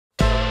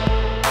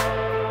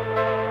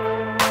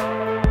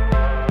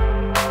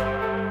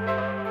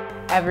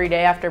Every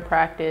day after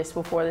practice,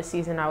 before the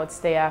season, I would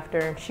stay after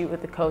and shoot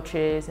with the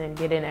coaches and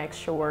get in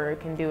extra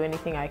work and do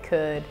anything I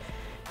could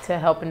to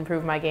help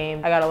improve my game.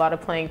 I got a lot of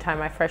playing time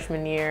my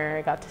freshman year.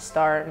 I got to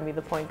start and be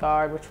the point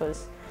guard, which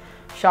was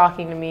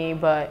shocking to me,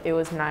 but it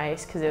was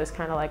nice because it was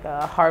kind of like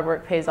a hard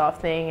work pays off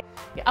thing.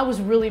 I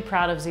was really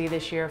proud of Z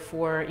this year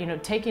for,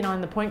 taking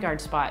on the point guard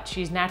spot.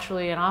 She's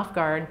naturally an off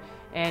guard,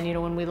 and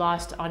when we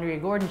lost Andrea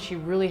Gordon, she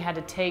really had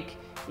to take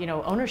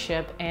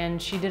ownership,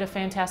 and she did a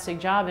fantastic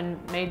job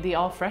and made the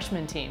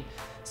all-freshman team.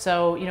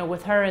 So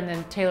with her and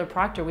then Taylor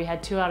Proctor, we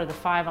had 2 out of the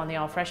 5 on the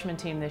all-freshman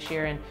team this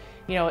year,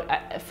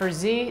 and for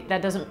Z,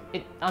 that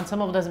on some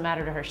level doesn't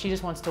matter to her. She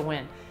just wants to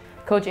win.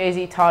 Coach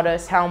AZ taught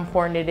us how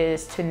important it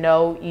is to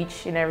know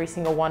each and every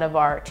single one of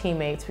our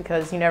teammates,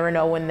 because you never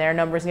know when their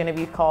number is going to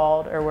be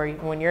called or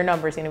when your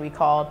number is going to be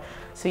called.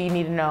 So you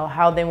need to know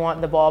how they want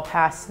the ball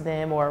passed to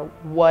them or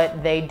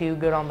what they do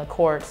good on the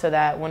court, so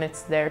that when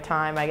it's their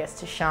time, I guess,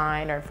 to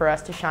shine, or for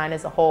us to shine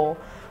as a whole,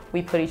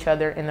 we put each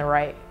other in the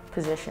right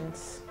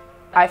positions.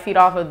 I feed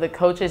off of the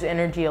coaches'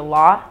 energy a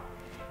lot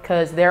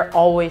because they're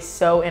always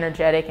so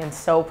energetic and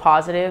so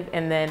positive,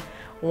 and then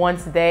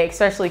once they,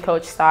 especially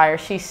Coach Steyer,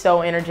 she's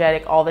so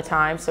energetic all the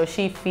time, so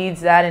she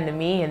feeds that into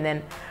me, and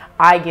then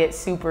I get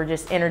super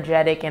just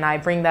energetic, and I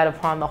bring that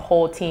upon the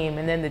whole team,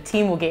 and then the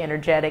team will get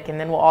energetic, and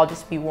then we'll all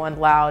just be one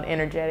loud,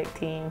 energetic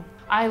team.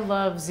 I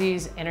love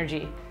Z's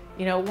energy.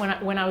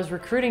 When I was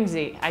recruiting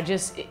Z, I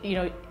just,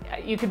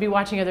 you could be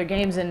watching other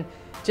games and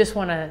just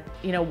want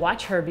to,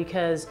 watch her,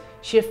 because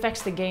she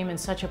affects the game in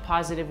such a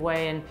positive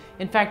way. And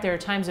in fact, there are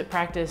times at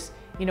practice,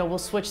 we'll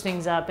switch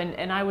things up,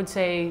 and I would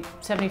say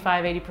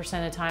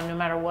 75–80% of the time, no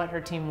matter what,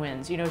 her team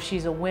wins.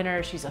 She's a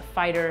winner, she's a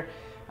fighter.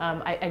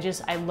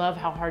 I love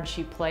how hard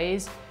she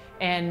plays,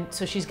 and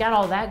so she's got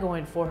all that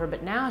going for her,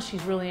 but now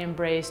she's really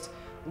embraced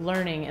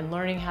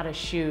learning how to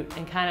shoot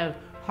and kind of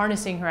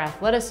harnessing her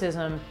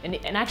athleticism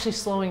and actually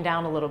slowing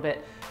down a little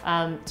bit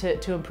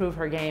to improve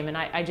her game, and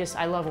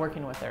I love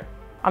working with her.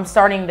 I'm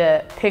starting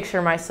to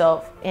picture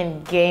myself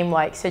in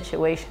game-like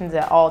situations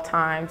at all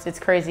times. It's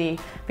crazy.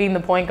 Being the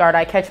point guard,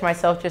 I catch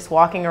myself just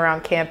walking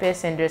around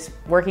campus and just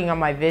working on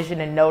my vision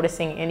and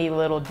noticing any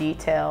little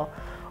detail.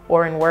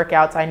 Or in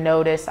workouts,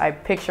 I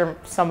picture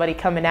somebody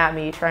coming at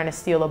me trying to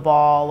steal the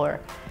ball, or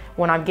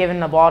when I'm giving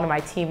the ball to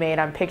my teammate,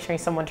 I'm picturing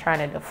someone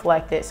trying to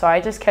deflect it. So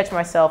I just catch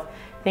myself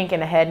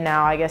thinking ahead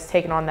now, I guess,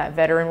 taking on that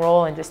veteran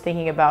role and just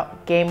thinking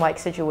about game-like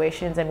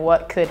situations and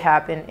what could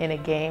happen in a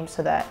game,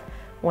 so that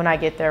when I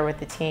get there with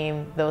the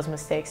team, those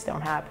mistakes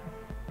don't happen.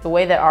 The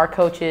way that our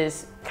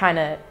coaches kind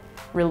of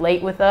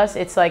relate with us,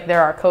 it's like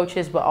they're our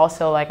coaches, but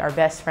also like our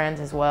best friends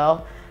as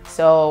well.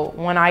 So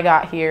when I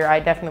got here, I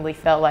definitely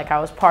felt like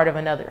I was part of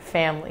another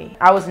family.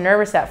 I was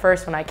nervous at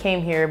first when I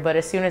came here, but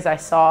as soon as I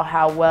saw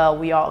how well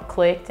we all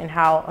clicked and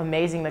how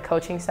amazing the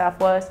coaching staff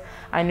was,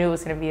 I knew it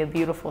was going to be a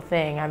beautiful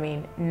thing. I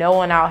mean, no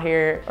one out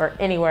here or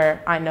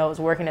anywhere I know is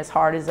working as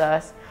hard as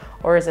us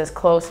or is as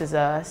close as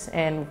us,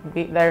 and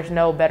there's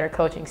no better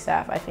coaching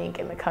staff, I think,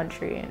 in the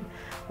country. And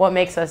what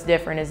makes us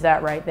different is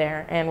that right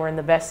there, and we're in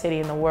the best city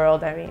in the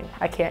world. I mean,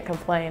 I can't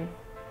complain.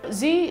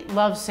 Z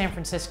loves San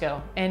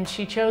Francisco, and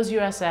she chose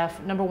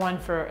USF,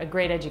 #1, for a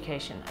great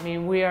education. I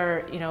mean, we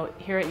are,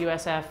 here at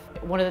USF,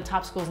 one of the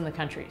top schools in the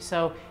country.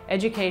 So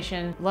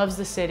education, loves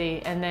the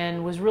city, and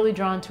then was really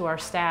drawn to our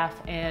staff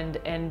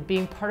and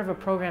being part of a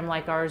program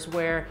like ours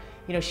where,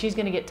 she's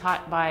going to get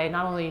taught by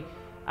not only,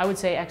 I would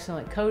say,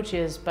 excellent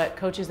coaches, but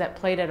coaches that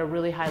played at a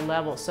really high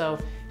level. So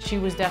she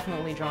was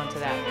definitely drawn to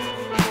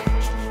that.